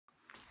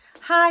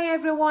Hi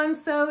everyone,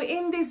 so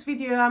in this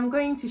video I'm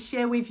going to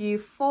share with you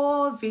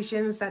 4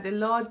 visions that the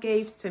Lord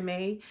gave to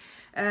me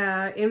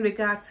in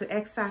regard to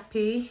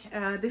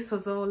XRP. This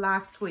was all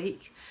last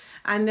week,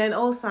 and then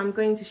also I'm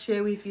going to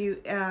share with you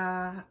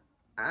an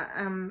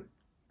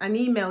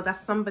email that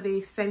somebody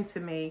sent to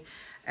me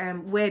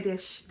where they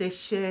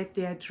shared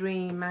their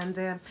dream,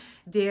 and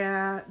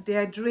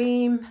their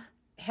dream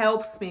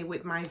helps me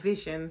with my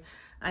vision,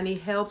 and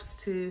it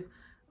helps to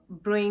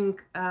bring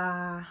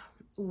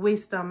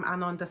wisdom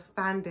and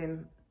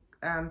understanding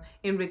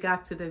in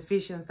regard to the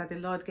visions that the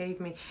Lord gave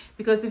me,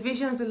 because the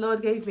visions the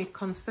Lord gave me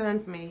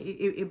concerned me.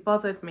 It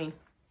bothered me.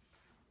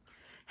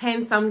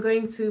 Hence, I'm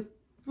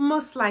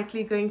most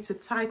likely going to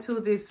title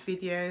this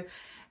video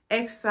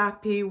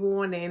XRP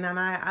Warning, and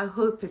I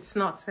hope it's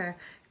not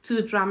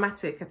too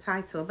dramatic a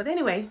title. But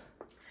anyway,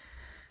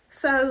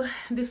 so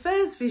the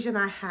first vision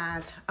I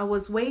had, I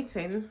was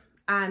waiting,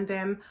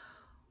 and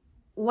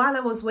while I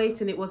was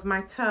waiting, it was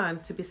my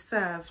turn to be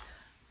served.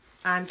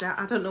 And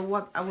I don't know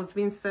what I was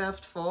being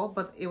served for,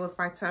 but it was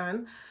my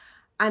turn.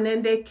 And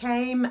then they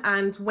came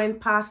and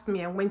went past me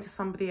and went to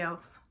somebody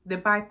else. They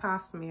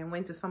bypassed me and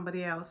went to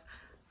somebody else.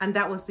 And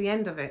that was the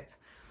end of it.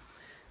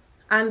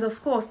 And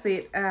of course,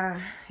 it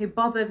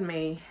bothered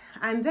me.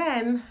 And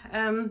then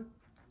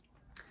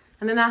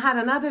I had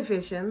another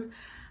vision.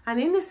 And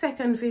in the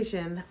second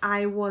vision,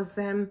 I was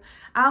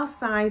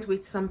outside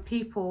with some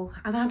people.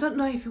 And I don't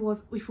know if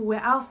we were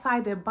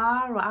outside a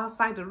bar or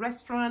outside a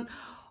restaurant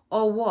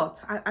or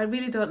what. I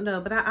really don't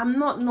know. But I'm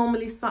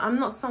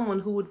not someone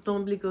who would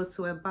normally go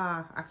to a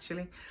bar,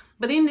 actually.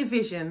 But in the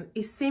vision,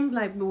 it seemed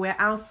like we were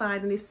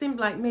outside, and it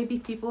seemed like maybe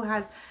people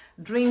had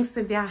drinks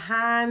in their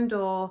hand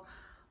or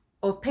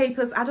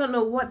papers. I don't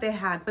know what they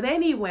had. But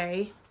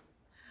anyway,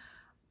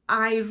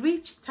 I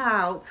reached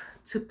out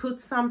to put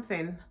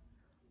something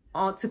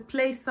or to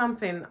place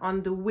something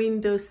on the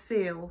window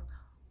sill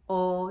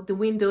or the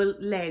window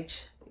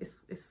ledge.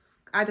 It's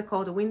either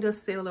called a window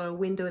sill or a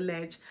window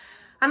ledge.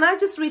 And I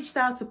just reached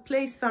out to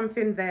place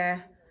something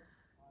there.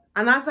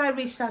 And as I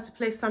reached out to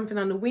place something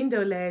on the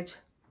window ledge,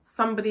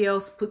 somebody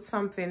else put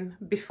something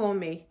before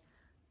me.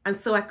 And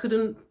so I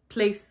couldn't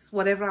place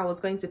whatever I was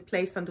going to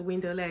place on the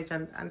window ledge.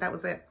 And that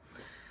was it.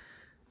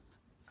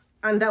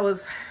 And that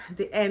was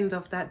the end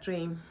of that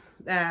dream,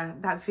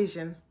 that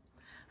vision.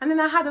 And then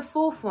I had a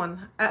third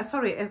one.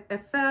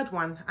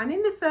 And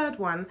in the third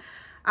one,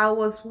 I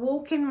was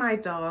walking my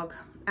dog,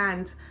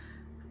 and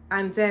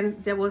then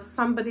there was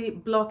somebody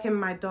blocking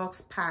my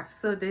dog's path.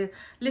 So the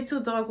little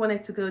dog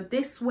wanted to go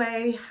this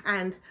way,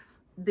 and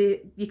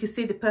you could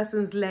see the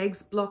person's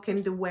legs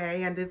blocking the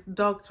way, and the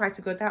dog tried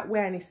to go that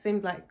way, and it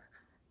seemed like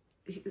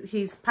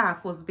his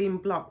path was being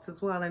blocked as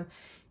well, and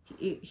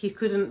he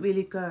couldn't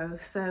really go.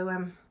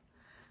 So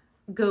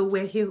go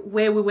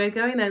where we were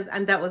going,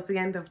 and that was the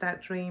end of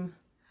that dream.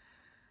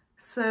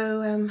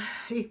 So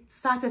it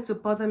started to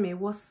bother me.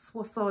 What's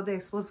all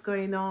this? What's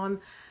going on?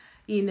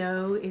 You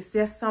know, is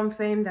there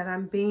something that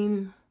I'm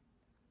being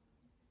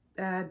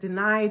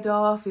denied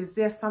of? Is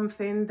there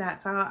something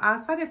that I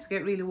started to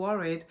get really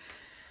worried?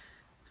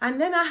 And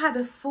then I had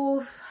a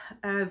fourth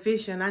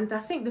vision, and I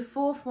think the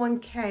fourth one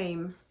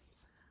came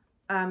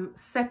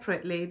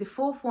separately. The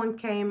fourth one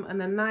came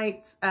on a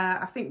night.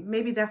 I think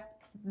maybe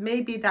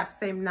that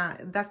same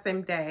night, that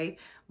same day,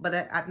 but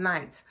at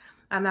night.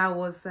 And I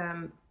was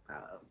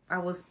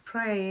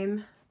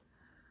praying.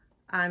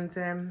 And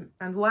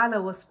while I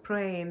was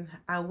praying,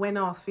 I went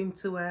off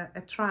into a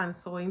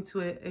trance, or into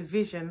a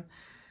vision.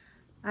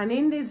 And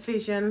in this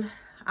vision,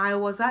 I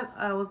was at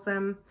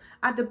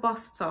the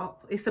bus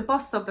stop. It's a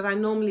bus stop that I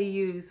normally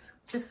use,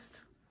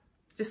 just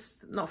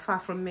not far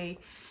from me.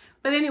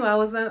 But anyway, I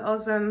was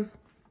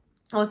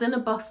in a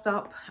bus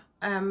stop,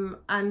 and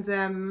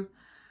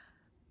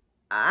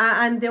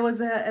there was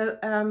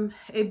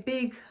a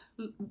big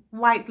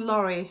white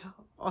lorry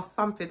or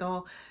something,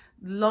 or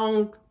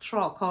long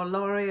truck or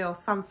lorry or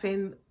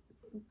something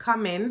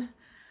coming,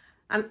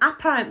 and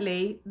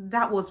apparently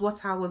that was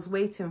what I was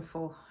waiting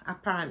for,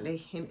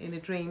 apparently in a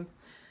dream.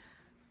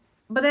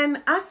 But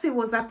then as it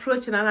was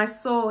approaching and I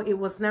saw it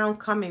was now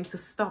coming to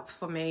stop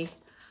for me,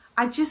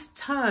 I just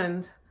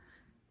turned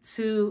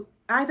to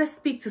either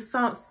speak to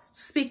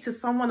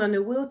someone on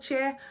a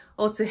wheelchair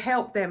or to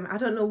help them. I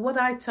don't know what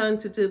I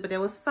turned to do, but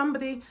there was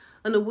somebody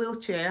on a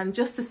wheelchair, and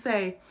just to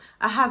say,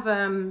 I have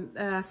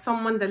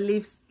someone that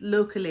lives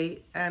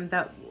locally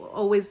that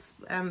always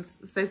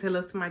says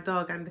hello to my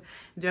dog, and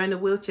they're in a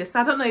wheelchair.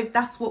 So I don't know if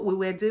that's what we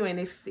were doing,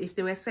 if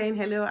they were saying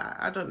hello,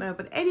 I don't know.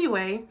 But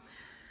anyway,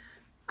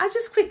 I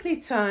just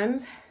quickly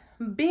turned,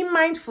 being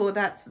mindful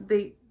that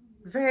the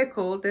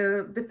vehicle,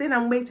 the thing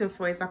I'm waiting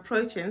for, is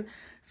approaching.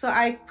 So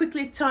I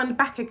quickly turned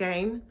back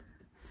again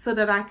so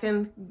that I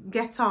can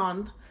get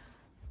on,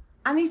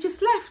 and he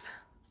just left.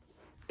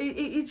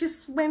 It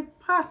just went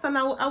past, and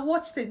I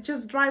watched it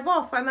just drive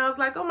off, and I was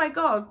like, oh my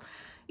God,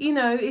 you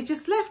know, it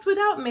just left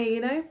without me,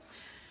 you know.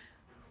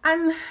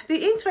 And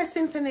the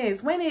interesting thing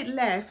is, when it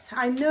left,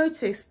 I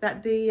noticed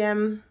that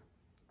the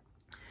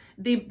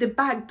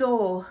back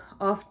door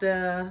of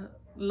the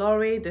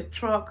lorry, the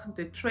truck,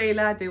 the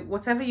trailer, the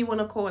whatever you want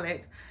to call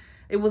it,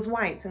 it was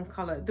white in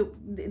color.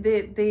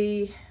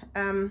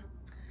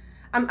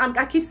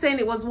 I keep saying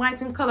it was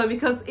white in color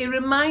because it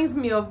reminds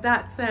me of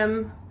that.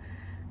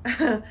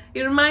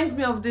 It reminds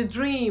me of the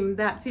dream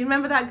that, you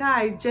remember that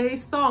guy Jay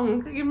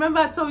Song? You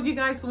remember I told you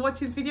guys to watch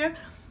his video,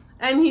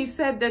 and he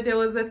said that there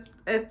was a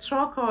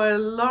truck or a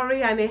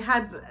lorry and it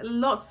had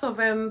lots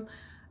of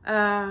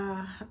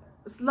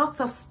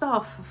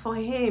stuff for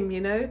him,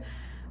 you know,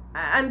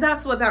 and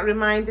that's what that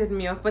reminded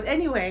me of. But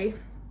anyway,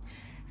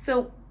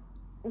 so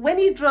when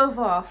he drove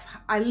off,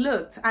 I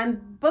looked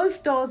and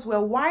both doors were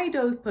wide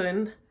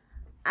open,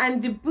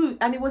 and the boot,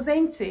 and it was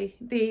empty.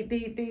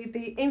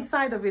 The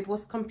inside of it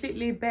was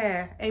completely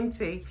bare,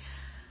 empty.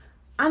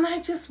 And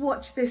I just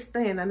watched this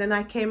thing, and then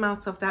I came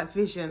out of that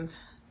vision,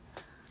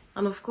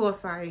 and of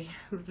course I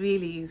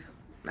really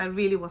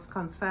was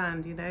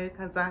concerned, you know,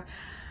 because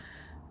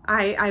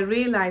I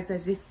realized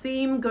there's a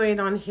theme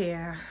going on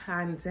here,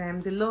 and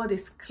the Lord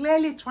is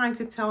clearly trying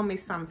to tell me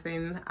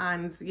something,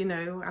 and you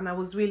know, and I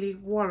was really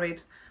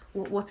worried.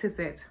 What is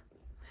it?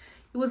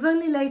 It was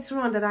only later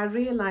on that I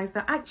realized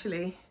that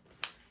actually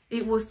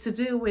it was to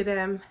do with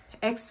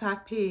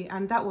XRP,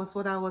 and that was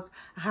what I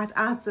had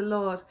asked the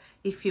Lord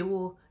if he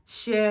will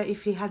share,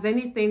 if he has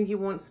anything he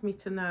wants me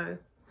to know.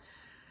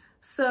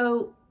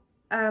 So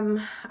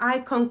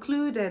I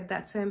concluded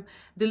that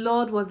the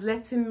Lord was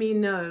letting me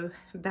know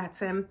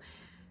that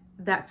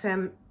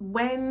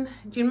when,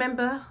 do you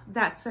remember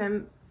that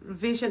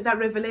vision, that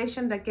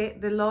revelation that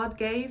the Lord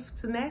gave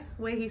to Ness,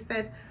 where he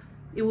said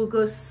it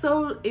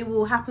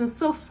will happen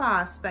so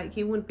fast that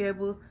he wouldn't be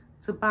able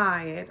to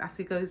buy it as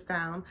it goes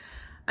down,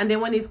 and then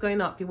when he's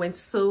going up, he went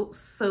so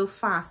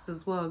fast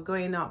as well,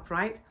 going up,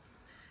 right?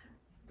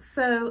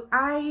 So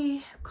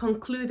I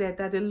concluded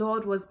that the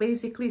Lord was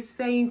basically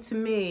saying to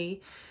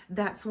me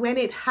that when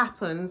it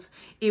happens,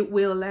 it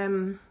will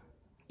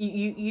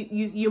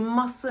you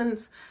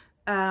mustn't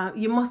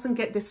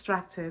get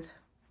distracted.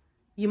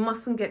 You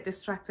mustn't get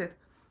distracted.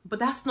 But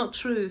that's not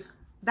true.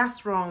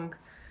 That's wrong.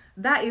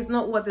 That is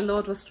not what the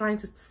Lord was trying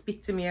to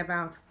speak to me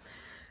about.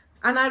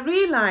 And I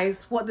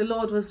realized what the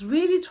Lord was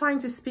really trying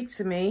to speak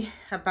to me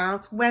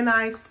about when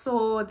I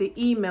saw the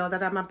email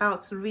that I'm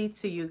about to read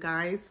to you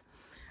guys.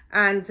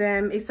 And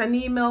it's an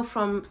email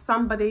from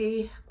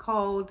somebody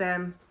called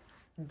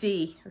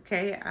D,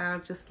 okay? I'll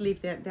just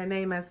leave their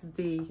name as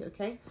D,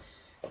 okay?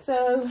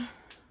 So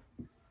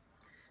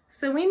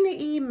in the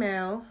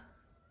email,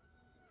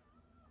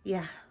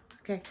 yeah,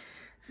 okay.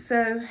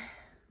 So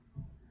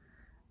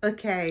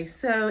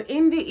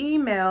in the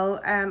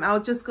email,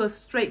 I'll just go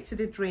straight to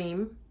the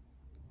dream.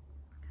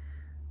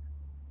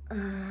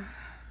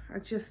 I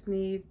just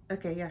need,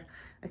 okay, yeah,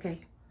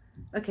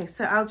 okay,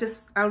 so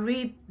I'll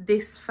read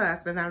this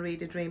first, then I'll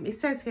read the dream. It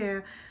says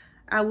here,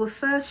 I will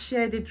first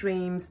share the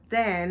dreams,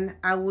 then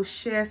I will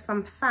share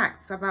some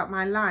facts about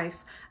my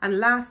life, and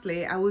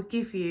lastly, I will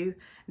give you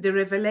the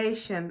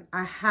revelation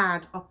I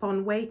had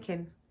upon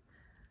waking.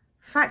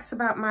 Facts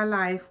about my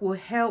life will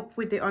help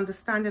with the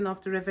understanding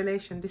of the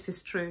revelation. This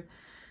is true,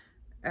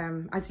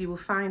 as you will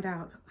find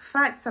out.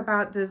 Facts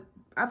about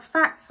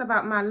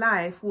my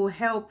life will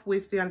help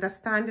with the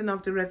understanding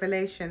of the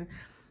revelation.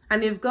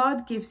 And if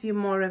God gives you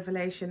more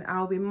revelation,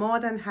 I'll be more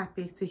than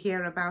happy to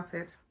hear about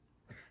it.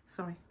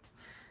 Sorry.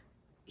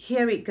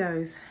 Here it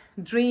goes.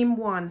 Dream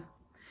 1.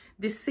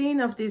 The scene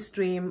of this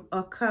dream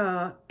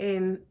occurs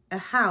in a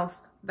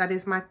house that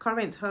is my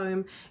current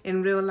home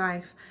in real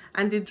life.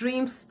 And the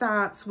dream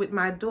starts with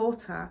my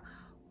daughter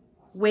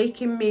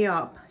waking me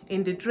up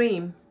in the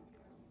dream.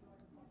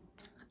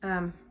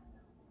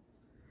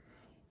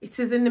 It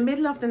is in the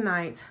middle of the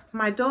night.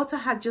 My daughter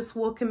had just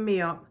woken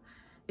me up.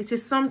 It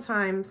is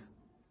something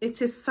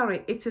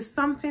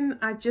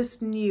I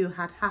just knew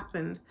had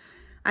happened.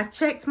 I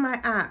checked my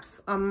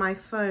apps on my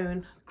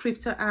phone,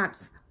 crypto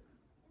apps,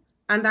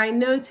 and I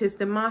noticed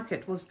the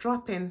market was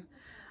dropping.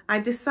 I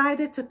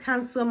decided to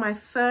cancel my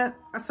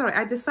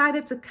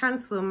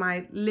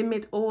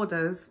limit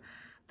orders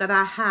that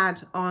I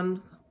had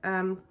on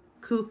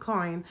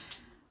KuCoin,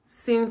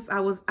 since I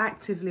was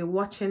actively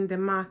watching the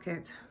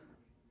market.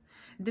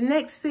 The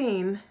next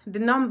scene, the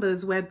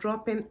numbers were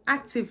dropping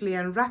actively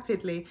and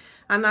rapidly,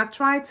 and I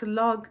tried to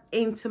log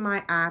into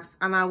my apps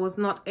and I was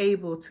not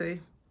able to.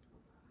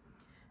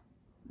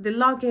 The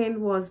login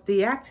was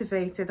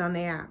deactivated on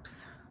the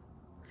apps.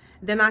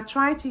 Then I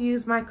tried to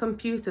use my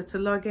computer to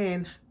log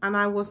in and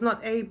I was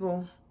not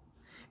able.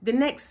 The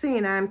next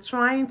scene, I am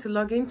trying to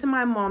log into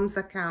my mom's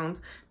account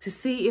to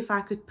see if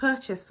I could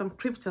purchase some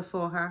crypto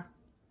for her.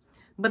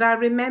 But I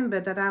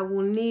remembered that I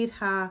will need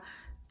her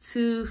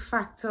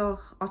two-factor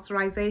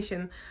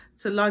authorization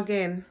to log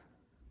in,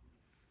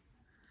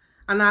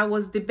 and I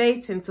was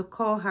debating to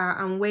call her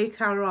and wake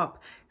her up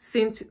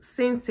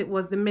since it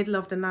was the middle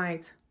of the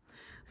night.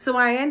 So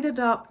I ended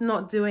up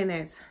not doing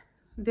it.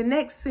 The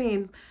next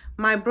scene,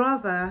 my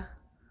brother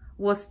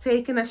was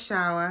taking a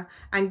shower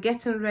and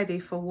getting ready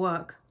for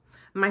work.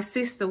 My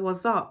sister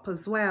was up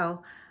as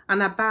well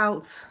and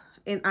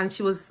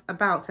she was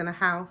about in a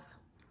house.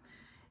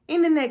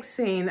 In the next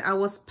scene, I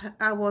was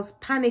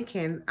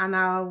panicking, and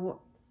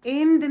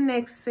in the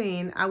next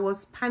scene, I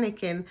was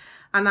panicking,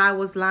 and I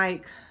was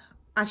like,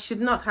 I should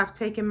not have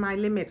taken my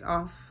limit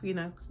off. You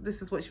know,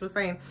 this is what she was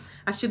saying.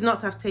 I should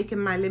not have taken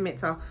my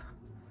limit off.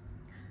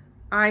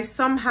 I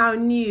somehow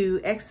knew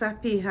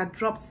XRP had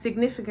dropped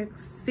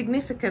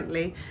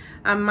significantly,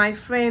 and my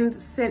friend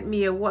sent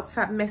me a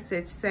WhatsApp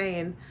message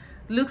saying,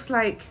 looks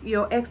like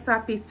your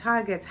XRP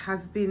target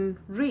has been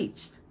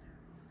reached.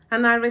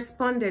 And I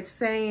responded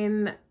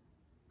saying,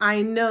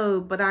 I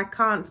know, but I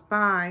can't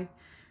buy.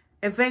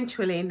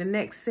 Eventually, in the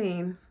next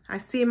scene, I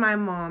see my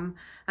mom,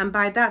 and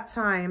by that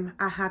time,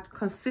 I had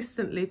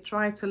consistently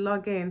tried to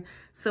log in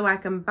so I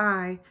can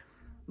buy,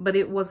 but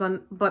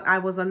I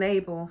was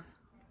unable.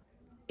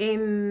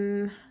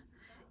 In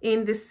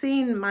the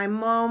scene, my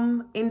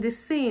mom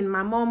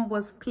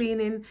was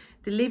cleaning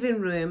the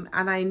living room,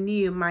 and I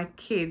knew my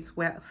kids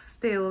were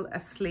still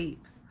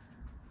asleep.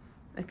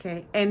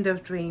 Okay, end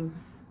of dream.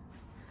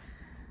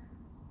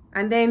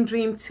 And then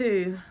dream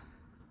 2.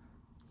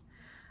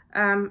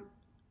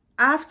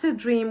 After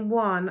dream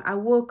 1, I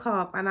woke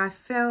up and I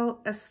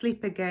fell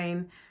asleep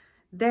again.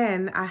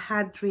 Then I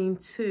had dream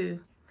 2.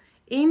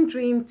 In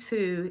dream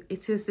 2,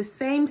 it is the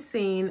same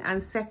scene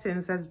and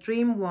settings as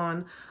dream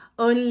 1,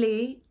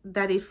 only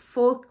that it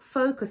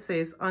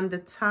focuses on the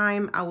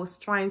time I was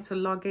trying to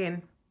log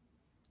in.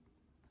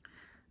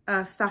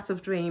 Start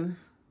of dream.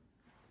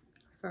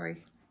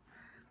 Sorry.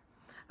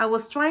 I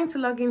was trying to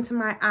log into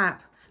my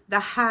app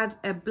that had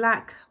a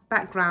black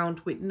background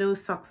with no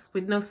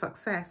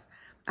success.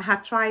 I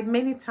had tried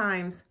many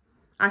times.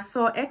 I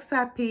saw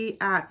XRP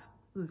at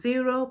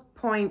 0.34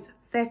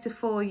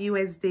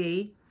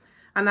 USD,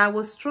 and I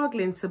was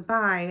struggling to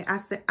buy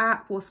as the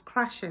app was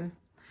crashing.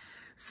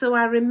 So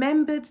I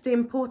remembered the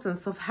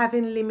importance of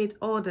having limit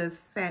orders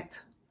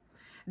set.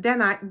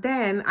 Then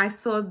I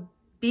saw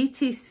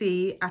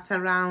BTC at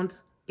around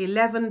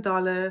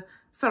 $11,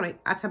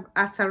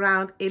 at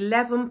around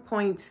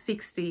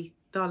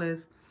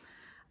 $11.60.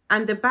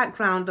 And the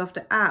background of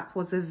the app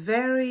was a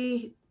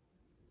very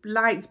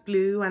light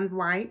blue and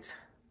white.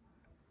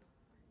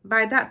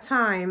 By that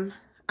time,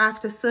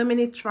 after so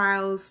many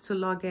trials to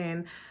log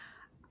in,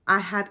 I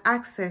had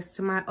access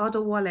to my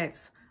other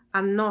wallets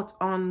and not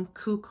on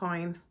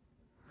KuCoin.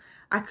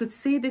 I could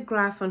see the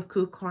graph on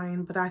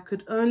KuCoin, but I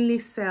could only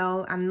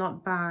sell and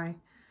not buy.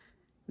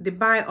 The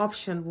buy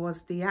option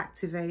was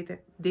deactivated.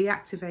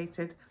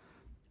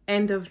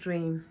 End of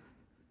dream.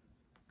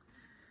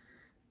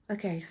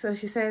 Okay, so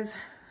she says,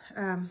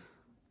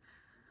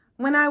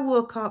 when I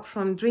woke up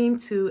from dream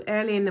 2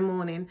 early in the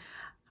morning,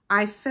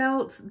 I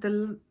felt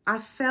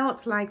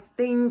like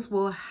things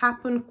will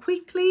happen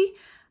quickly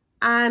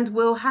and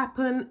will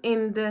happen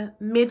in the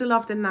middle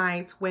of the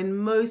night when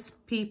most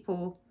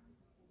will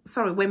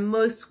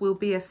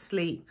be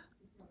asleep.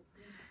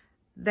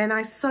 Then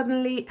I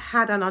suddenly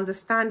had an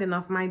understanding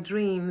of my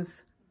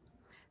dreams.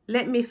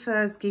 Let me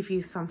first give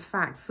you some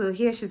facts. So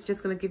here she's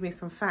just going to give me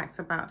some facts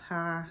about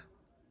her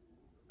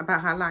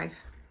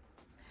life.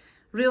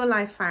 Real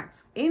life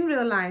facts. In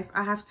real life,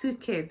 I have 2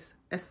 kids,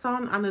 a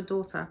son and a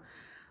daughter.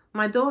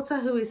 My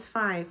daughter, who is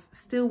 5,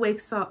 still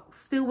wakes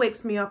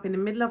me up in the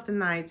middle of the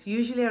night,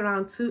 usually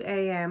around 2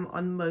 a.m.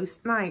 on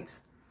most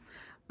nights.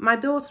 My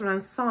daughter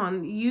and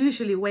son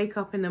usually wake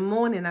up in the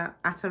morning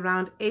at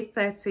around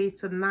 8:30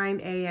 to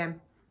 9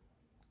 a.m.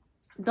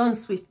 Don't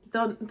switch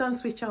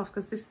off,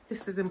 because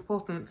this is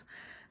important,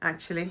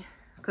 actually,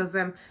 because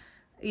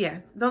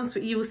yeah, don't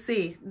switch. You will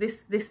see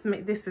this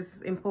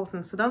is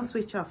important, so don't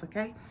switch off,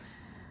 okay?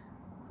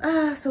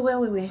 So where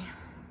were we?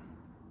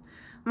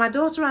 My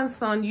daughter and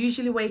son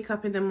usually wake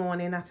up in the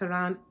morning at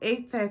around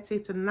 8:30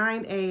 to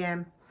 9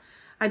 a.m.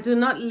 I do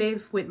not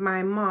live with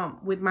my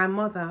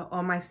mother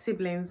or my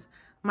siblings.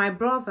 My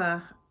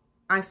brother,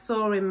 I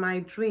saw in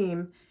my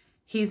dream,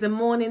 he's a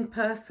morning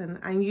person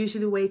and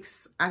usually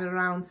wakes at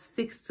around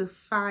 5 to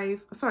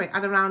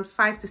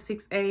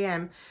 6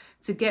 a.m.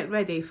 to get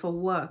ready for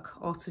work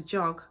or to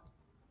jog.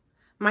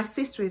 My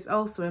sister is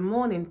also a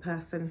morning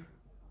person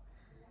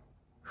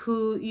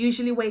who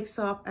usually wakes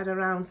up at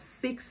around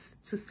 6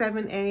 to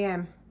 7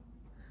 a.m.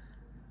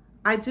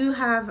 I do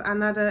have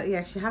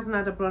she has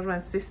another brother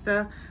and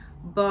sister,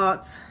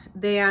 but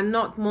they are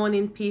not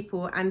morning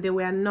people and they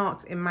were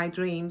not in my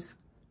dreams.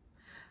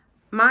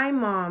 My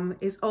mom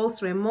is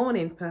also a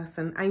morning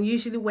person and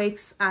usually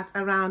wakes at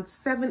around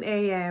 7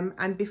 a.m.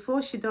 and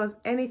before she does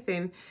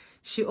anything,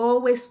 she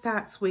always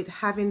starts with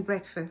having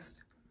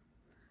breakfast.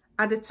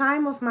 At the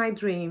time of my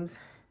dreams,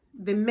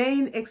 the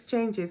main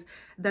exchanges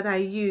that I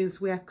use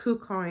were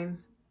KuCoin,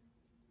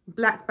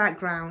 black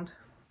background,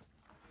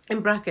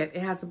 in bracket,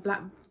 it has a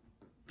black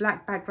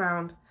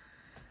background,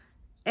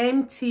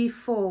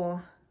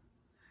 MT4,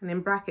 and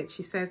in bracket,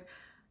 she says,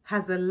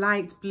 has a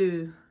light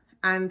blue,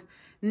 and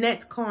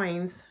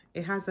Netcoins,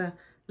 it has a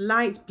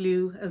light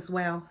blue as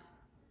well.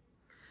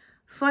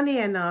 Funny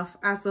enough,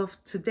 as of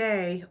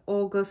today,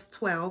 August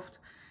 12th,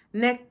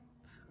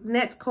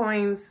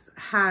 Netcoins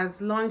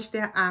has launched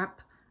their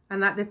app,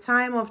 and at the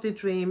time of the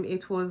dream,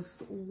 it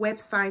was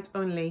website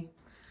only.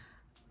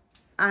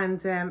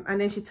 And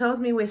then she tells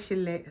me where she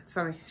lives.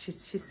 Sorry,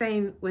 she's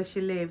saying where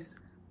she lives,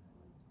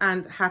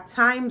 and her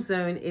time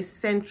zone is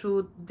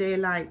Central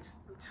Daylight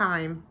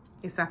Time.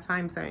 It's her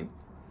time zone.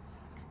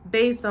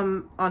 Based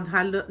on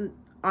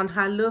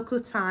her local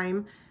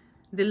time,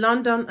 the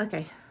London.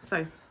 Okay,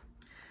 so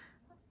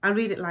I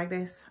read it like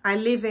this. I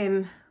live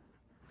in,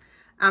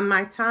 and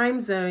my time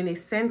zone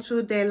is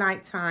Central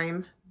Daylight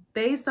Time.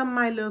 Based on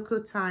my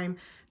local time,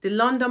 the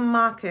London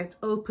market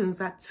opens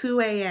at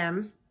 2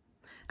 a.m.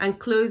 and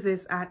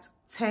closes at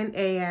 10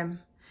 a.m.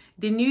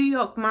 The New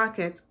York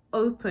market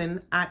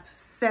open at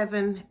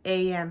 7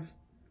 a.m.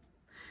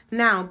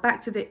 Now back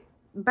to the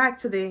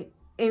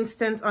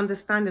instant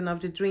understanding of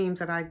the dreams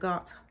that I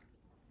got.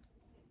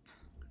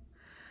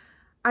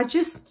 I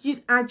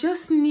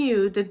just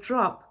knew the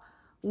drop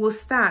will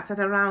start at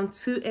around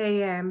 2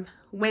 a.m.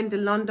 when the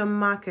London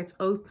market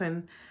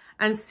open,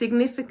 and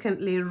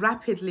significantly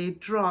rapidly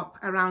drop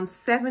around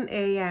 7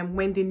 a.m.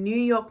 when the New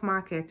York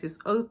market is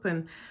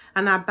open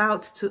and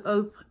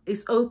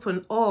is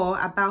open or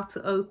about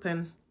to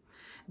open.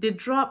 The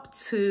drop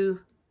to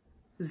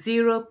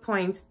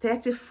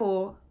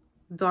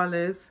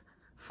 $0.34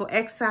 for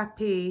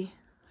XRP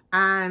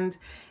and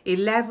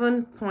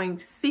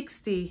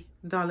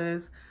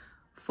 $11.60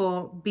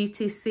 for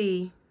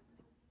BTC,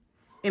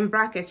 in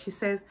brackets she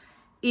says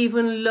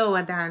even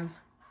lower than,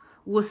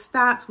 will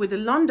start with the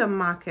London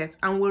market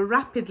and will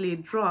rapidly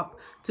drop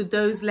to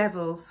those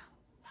levels.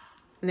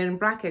 And then in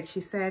brackets she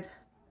said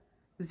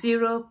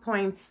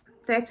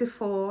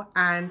 0.34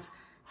 and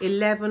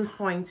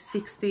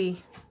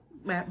 11.60,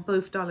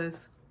 both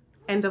dollars.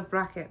 End of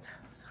bracket.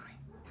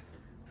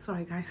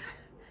 Sorry guys.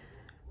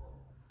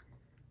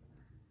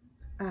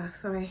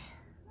 Sorry.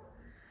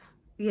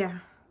 Yeah.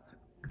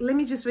 Let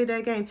me just read it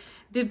again.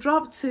 The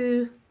drop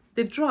to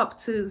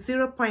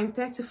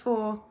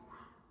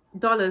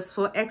 $0.34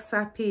 for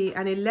XRP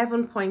and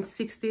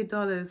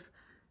 $11.60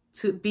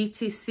 to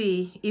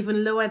BTC,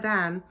 even lower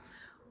than,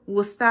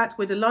 will start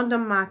with the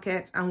London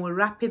market and will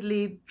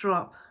rapidly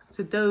drop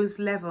to those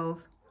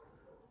levels,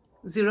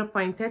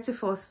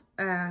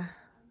 0.34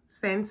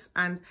 cents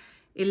and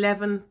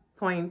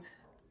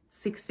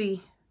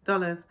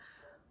 $11.60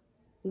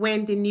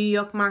 when the New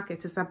York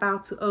market is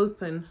about to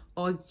open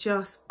or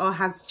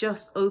has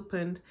just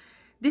opened.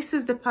 This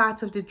is the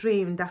part of the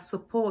dream that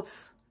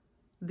supports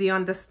the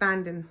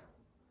understanding.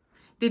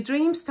 The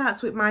dream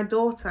starts with my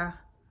daughter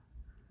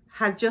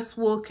had just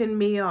woken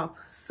me up,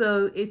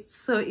 so it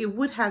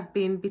would have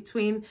been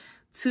between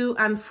 2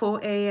 and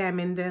 4 a.m.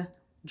 in the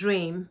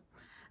dream,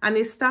 and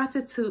it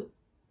started to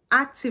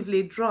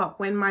actively drop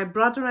when my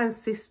brother and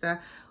sister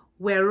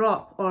were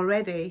up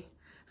already.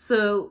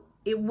 So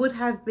it would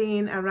have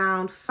been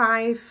around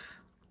 5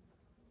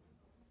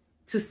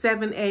 to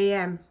 7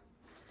 a.m.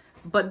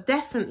 but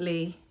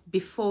definitely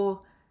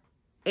before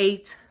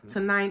 8 to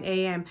 9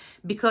 a.m.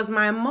 because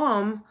my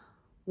mom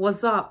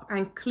was up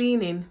and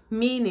cleaning,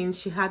 meaning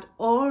she had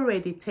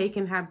already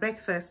taken her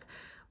breakfast,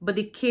 but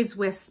the kids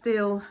were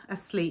still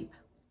asleep.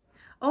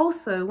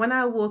 Also, when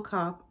I woke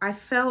up, I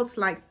felt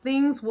like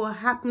things will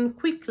happen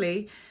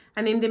quickly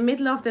and in the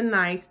middle of the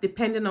night,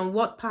 depending on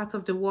what part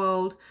of the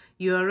world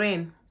you're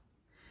in.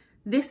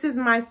 This is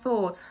my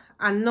thought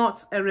and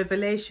not a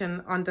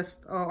revelation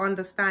or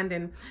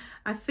understanding.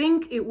 I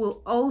think it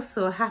will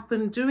also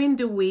happen during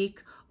the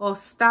week or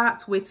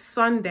start with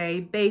Sunday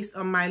based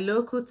on my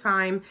local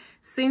time,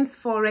 since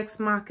Forex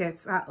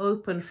markets are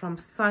open from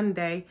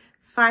Sunday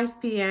 5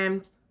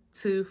 p.m.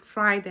 to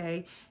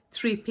Friday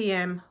 3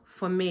 p.m.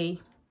 for me.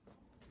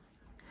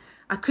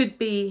 I could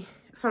be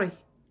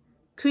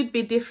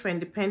different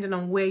depending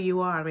on where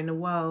you are in the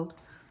world.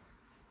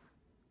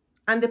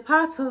 And the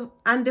part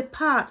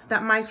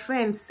that my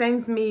friend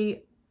sends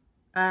me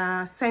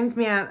on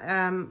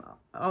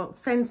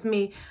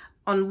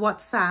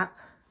WhatsApp,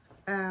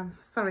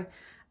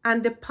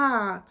 and the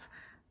part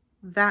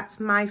that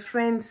my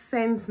friend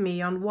sends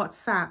me on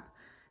WhatsApp,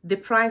 the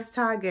price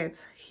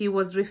target he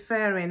was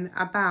referring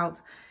about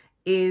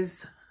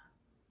is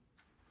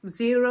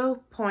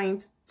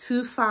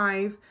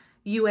 0.25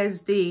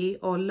 USD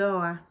or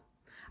lower.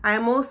 I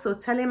am also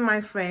telling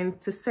my friend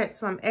to set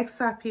some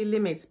XRP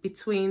limits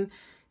between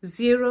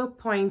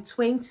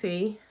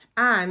 0.20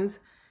 and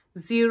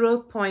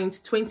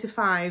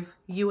 0.25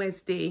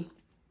 USD.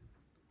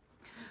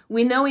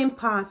 We know in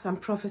parts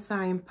and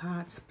prophesy in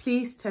parts.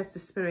 Please test the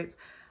spirit.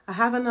 I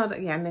have another,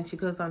 yeah, and then she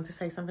goes on to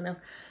say something else.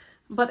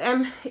 But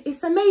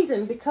it's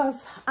amazing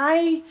because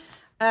I,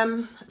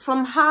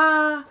 from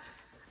her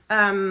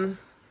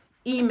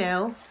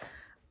email,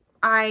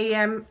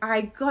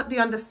 I got the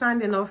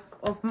understanding of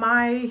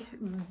my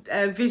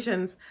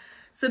visions.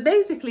 So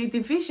basically,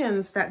 the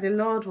visions that the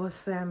Lord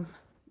was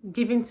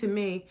giving to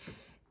me,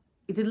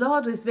 the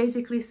Lord was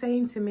basically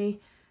saying to me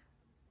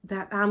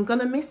that I'm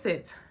gonna miss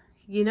it,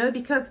 you know,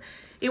 because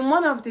in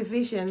one of the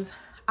visions,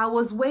 I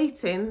was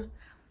waiting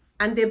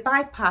and they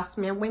bypassed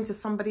me and went to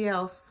somebody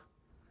else.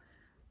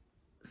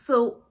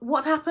 So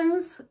what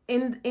happens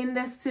in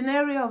the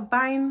scenario of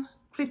buying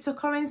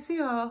cryptocurrency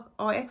or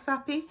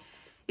XRP?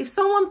 if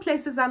someone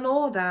places an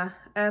order,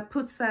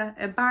 puts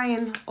a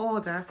buying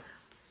order,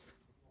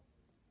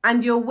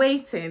 and you're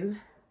waiting,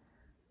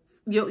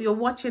 you're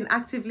watching,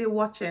 actively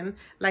watching,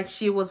 like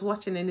she was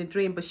watching in a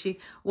dream, but she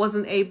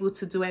wasn't able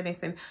to do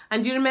anything.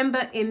 And do you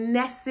remember in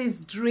Ness's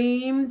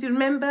dream, do you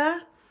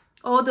remember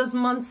all those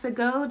months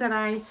ago that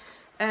I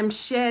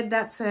shared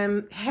that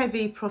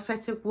heavy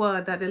prophetic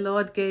word that the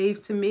Lord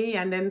gave to me,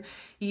 and then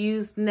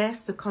used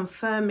Ness to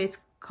confirm it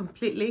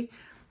completely?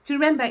 Do you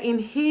remember in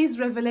his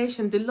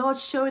revelation, the Lord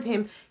showed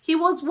him, he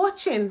was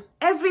watching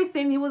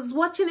everything, he was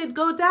watching it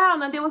go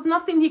down, and there was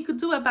nothing he could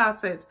do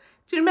about it.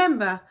 Do you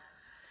remember?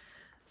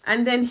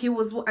 And then he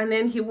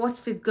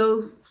watched it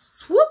go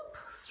swoop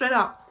straight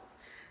up.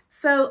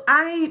 So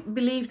I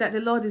believe that the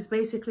Lord is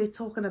basically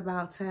talking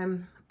about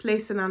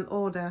placing an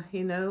order,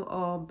 you know,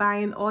 or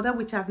buying order,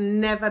 which I've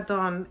never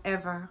done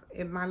ever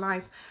in my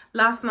life.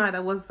 Last night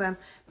I was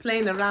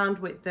playing around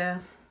with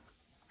the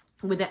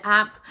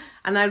app,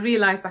 and I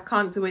realized I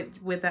can't do it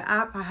with the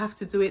app. I have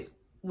to do it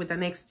with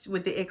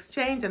the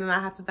exchange, and then I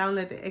had to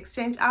download the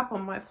exchange app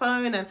on my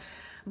phone and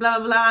blah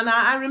blah blah. And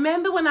I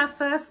remember when I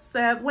first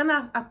when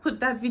I put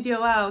that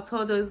video out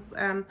all those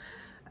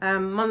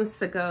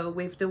months ago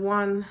with the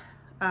one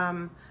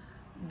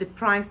the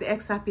price, the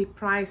XRP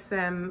price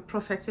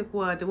prophetic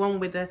word, the one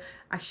with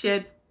I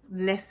shared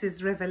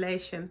Ness's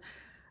revelation.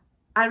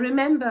 I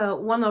remember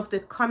one of the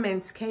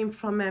comments came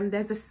from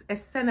there's a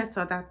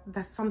senator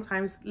that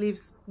sometimes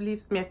leaves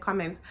me a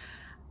comment,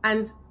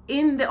 and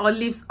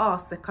leaves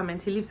us a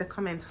comment. He leaves a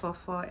comment for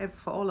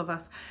all of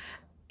us.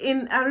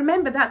 I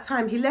remember that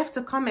time he left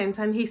a comment,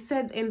 and he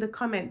said in the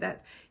comment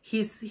that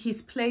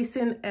he's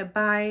placing a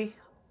buy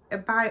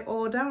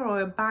order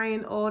or a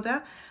buying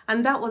order,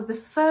 and that was the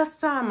first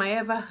time I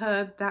ever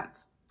heard that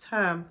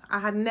term. I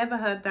had never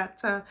heard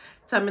that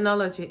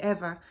terminology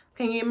ever.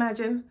 Can you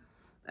imagine?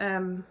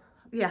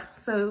 Yeah,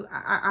 so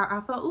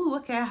I thought, oh,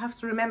 okay, I have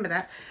to remember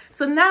that.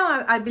 So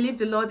now I believe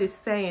the Lord is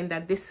saying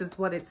that this is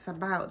what it's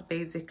about,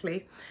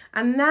 basically.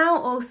 And now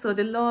also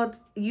the Lord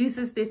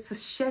uses this to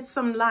shed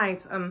some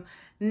light on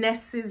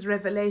Ness's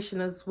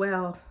revelation as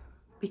well,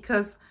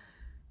 because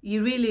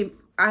you really,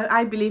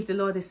 I believe the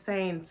Lord is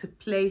saying to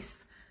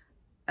place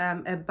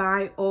a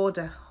buy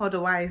order.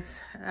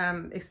 Otherwise,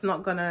 it's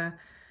not gonna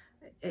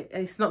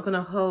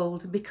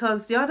hold.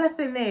 Because the other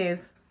thing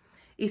is,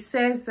 it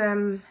says,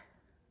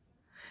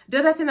 the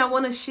other thing I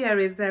want to share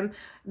is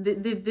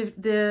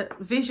the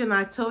vision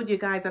I told you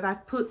guys that I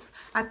placed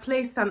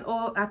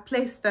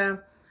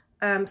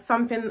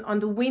something on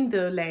the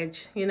window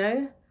ledge, you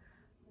know.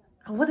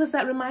 And what does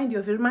that remind you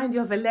of? It reminds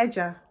you of a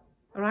ledger,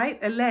 right?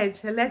 A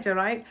ledger,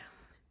 right?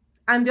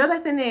 And the other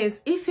thing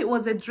is, if it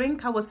was a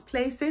drink I was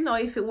placing, or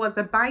if it was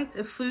a bite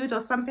of food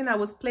or something I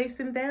was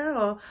placing there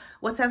or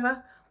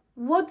whatever,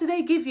 what do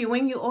they give you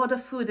when you order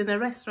food in a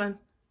restaurant?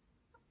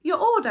 You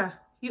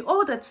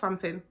ordered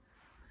something.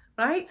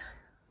 Right?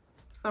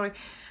 Sorry.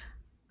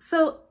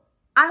 So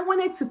I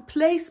wanted to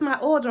place my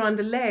order on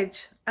the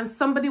ledge, and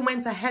somebody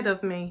went ahead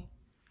of me.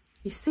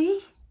 You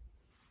see?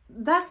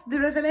 That's the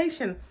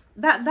revelation.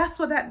 That's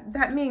what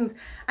that means.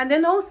 And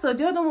then also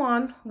the other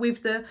one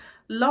with the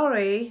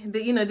lorry,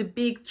 the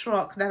big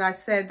truck that I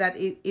said that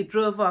it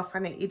drove off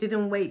and it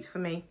didn't wait for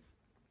me.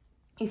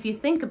 If you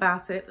think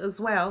about it as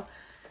well,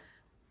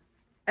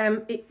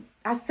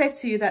 I said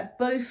to you that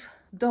both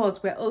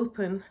doors were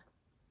open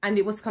and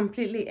it was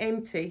completely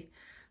empty.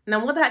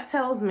 Now, what that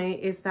tells me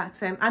is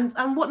that,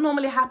 and what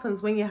normally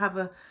happens when you have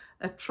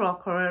a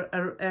truck or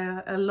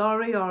a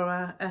lorry or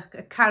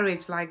a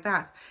carriage like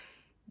that,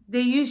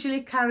 they usually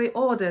carry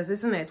orders,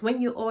 isn't it?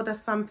 When you order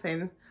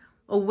something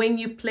or when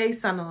you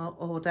place an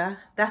order,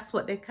 that's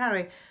what they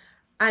carry.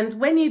 And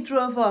when he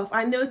drove off,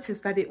 I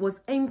noticed that it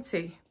was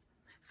empty.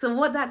 So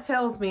what that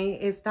tells me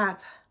is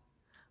that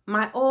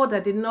my order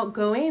did not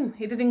go in.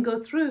 It didn't go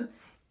through.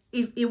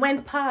 It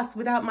went past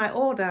without my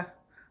order.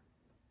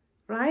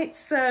 Right?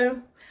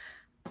 So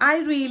I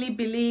really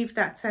believe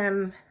that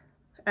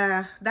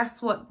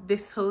that's what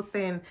this whole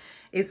thing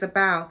is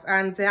about,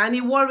 and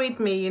it worried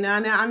me, and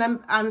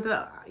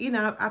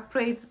I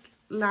prayed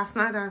last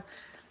night, I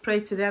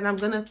prayed today, and I'm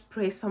gonna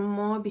pray some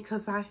more,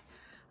 because I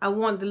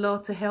want the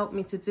Lord to help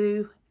me to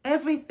do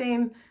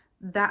everything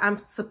that I'm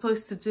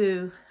supposed to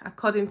do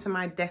according to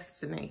my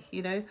destiny.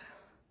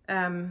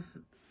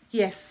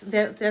 Yes,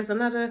 there's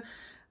another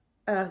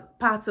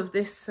part of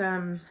this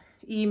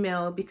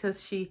email,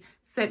 because she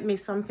sent me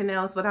something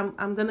else, but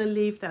I'm gonna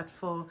leave that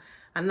for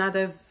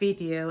another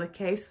video.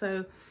 Okay,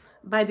 so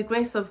by the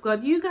grace of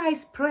God, you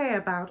guys pray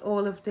about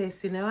all of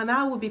this, and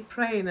I will be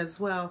praying as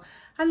well,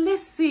 and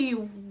let's see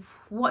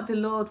what the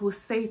Lord will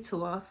say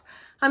to us,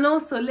 and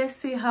also let's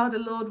see how the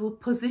Lord will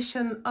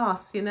position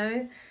us.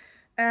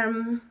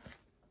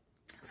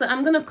 So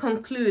I'm going to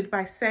conclude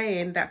by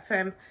saying that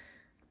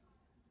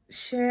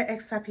share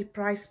XRP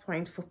price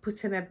point for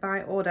putting a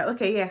buy order.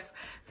 Okay, yes.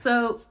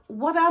 So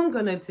what I'm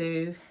going to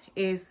do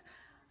is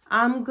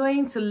I'm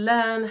going to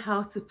learn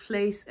how to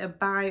place a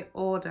buy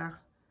order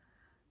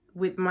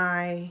with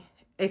my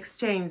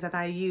exchange that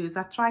I use.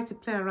 I tried to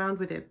play around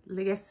with it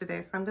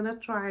yesterday, so I'm going to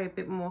try a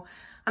bit more.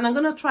 And I'm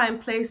going to try and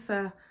place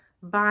a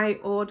buy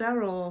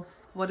order or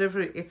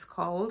whatever it's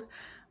called.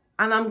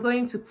 And I'm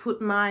going to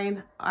put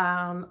mine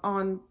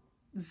on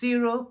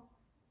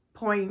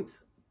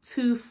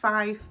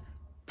 0.25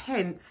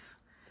 pence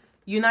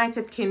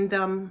United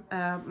Kingdom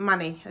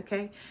money,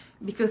 okay?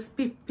 Because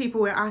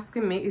people were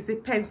asking me, is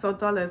it pence or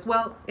dollars?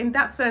 Well, in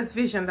that first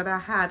vision that I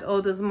had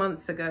all those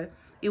months ago,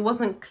 it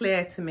wasn't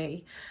clear to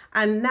me.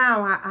 And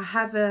now I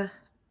have a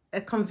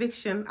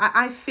conviction.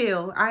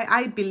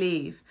 I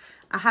believe,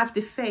 I have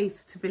the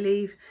faith to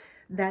believe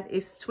that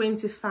it's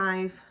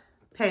 25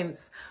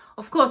 pence.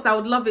 Of course, I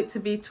would love it to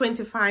be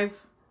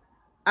 25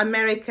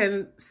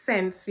 American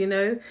cents, you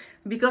know,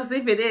 because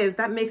if it is,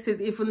 that makes it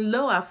even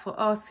lower for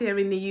us here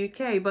in the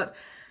UK. But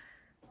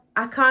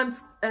I can't,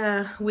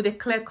 with a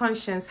clear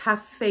conscience, have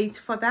faith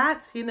for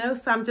that, you know.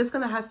 So I'm just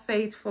going to have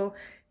faith for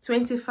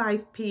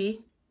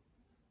 25p.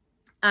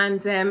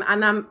 And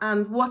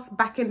what's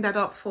backing that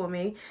up for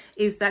me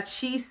is that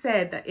she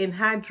said that in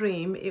her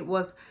dream it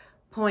was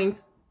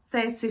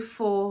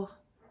 0.34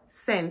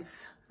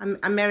 cents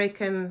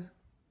American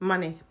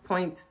money,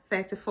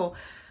 0.34.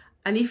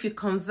 And if you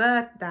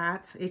convert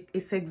that,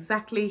 it's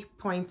exactly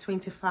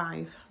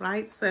 0.25,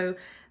 right? So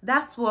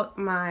that's what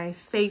my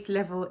faith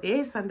level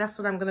is, and that's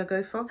what I'm going to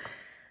go for.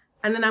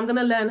 And then I'm going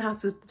to learn how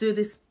to do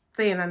this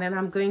thing, and then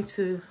I'm going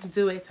to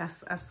do it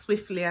as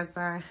swiftly as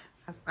I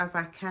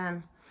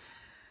can.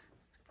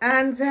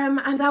 And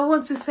I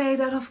want to say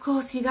that, of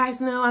course, you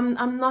guys know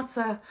I'm not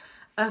a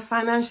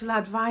financial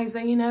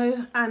advisor, you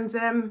know,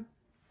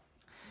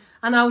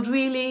 and I would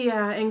really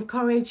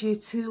encourage you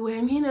to,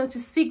 you know, to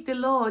seek the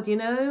Lord, you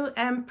know,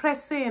 and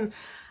press in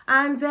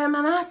and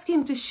ask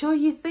him to show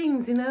you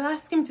things, you know,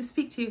 ask him to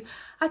speak to you.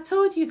 I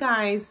told you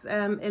guys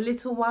a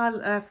little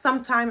while,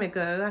 some time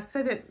ago, I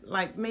said it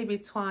like maybe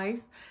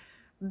twice,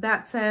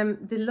 that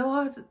the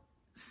Lord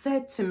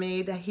said to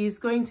me that he's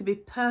going to be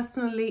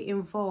personally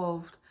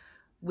involved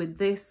with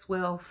this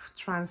wealth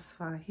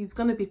transfer. He's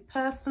going to be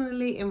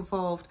personally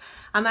involved.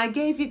 And I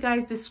gave you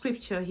guys the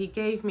scripture he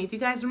gave me. Do you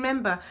guys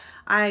remember?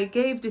 I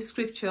gave the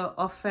scripture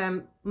of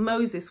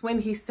Moses, when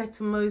he said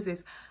to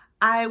Moses,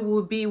 I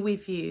will be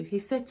with you. He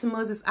said to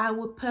Moses, I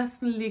will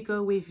personally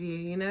go with you,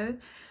 you know.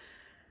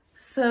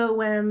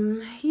 So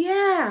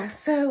yeah,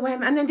 so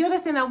and then the other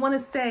thing I want to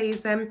say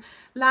is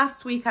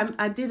last week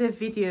I did a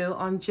video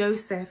on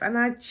Joseph, and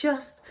I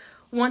just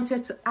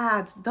wanted to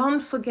add,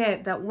 don't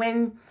forget that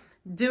when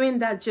during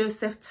that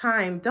Joseph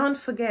time, don't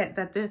forget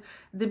that the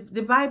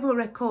Bible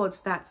records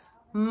that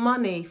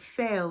money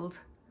failed.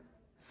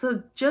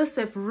 So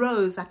Joseph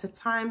rose at a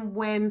time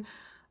when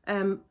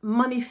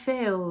money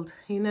failed,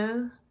 you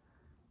know.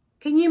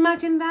 Can you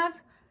imagine that?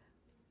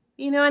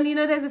 You know, and you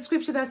know, there's a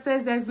scripture that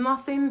says there's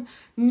nothing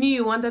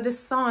new under the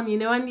sun, you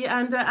know, and you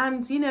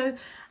know,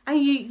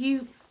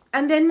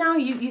 and then now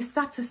you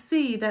start to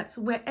see that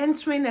we're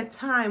entering a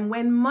time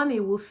when money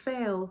will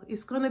fail.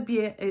 It's going to be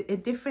a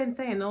different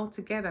thing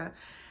altogether.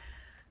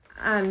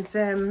 And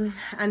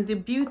the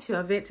beauty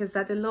of it is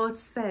that the Lord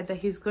said that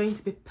he's going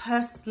to be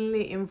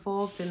personally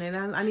involved in it.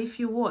 And if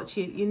you watch,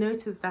 you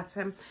notice that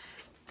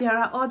there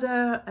are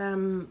other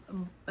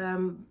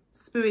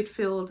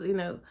spirit-filled, you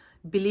know,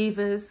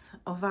 believers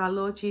of our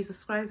Lord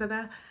Jesus Christ that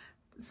are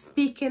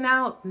speaking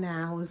out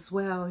now as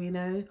well, you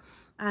know.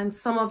 And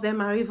some of them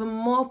are even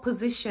more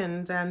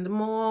positioned and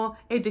more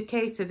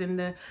educated in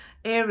the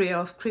area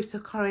of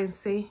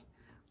cryptocurrency.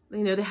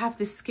 You know, they have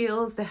the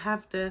skills, they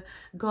have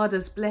God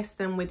has blessed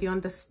them with the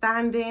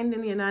understanding,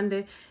 and, you know,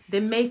 and they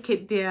make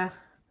it their,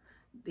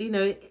 you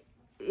know,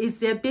 it's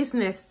their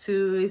business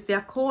it's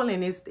their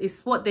calling,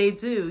 it's what they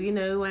do, you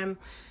know.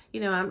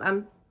 You know,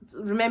 I'm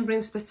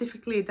remembering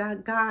specifically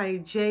that guy,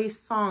 Jay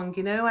Song,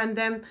 you know,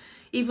 and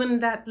even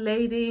that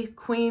Lady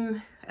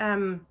Queen,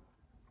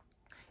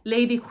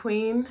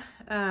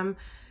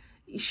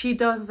 she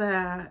does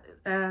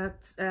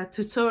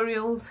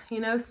tutorials, you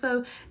know.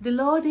 So the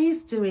Lord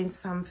is doing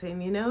something,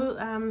 you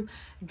know.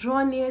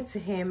 Draw near to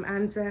him,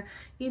 and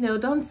you know,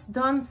 don't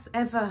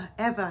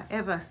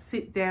ever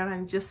sit there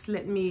and just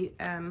let me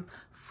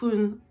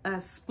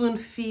spoon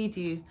feed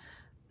you.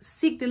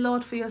 Seek the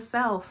Lord for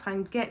yourself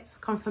and get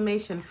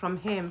confirmation from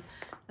him.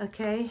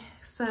 Okay,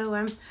 so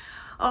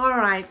all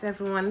right,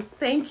 everyone,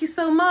 thank you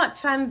so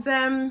much, and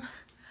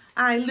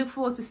I look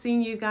forward to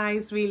seeing you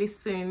guys really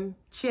soon.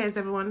 Cheers,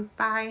 everyone.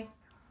 Bye.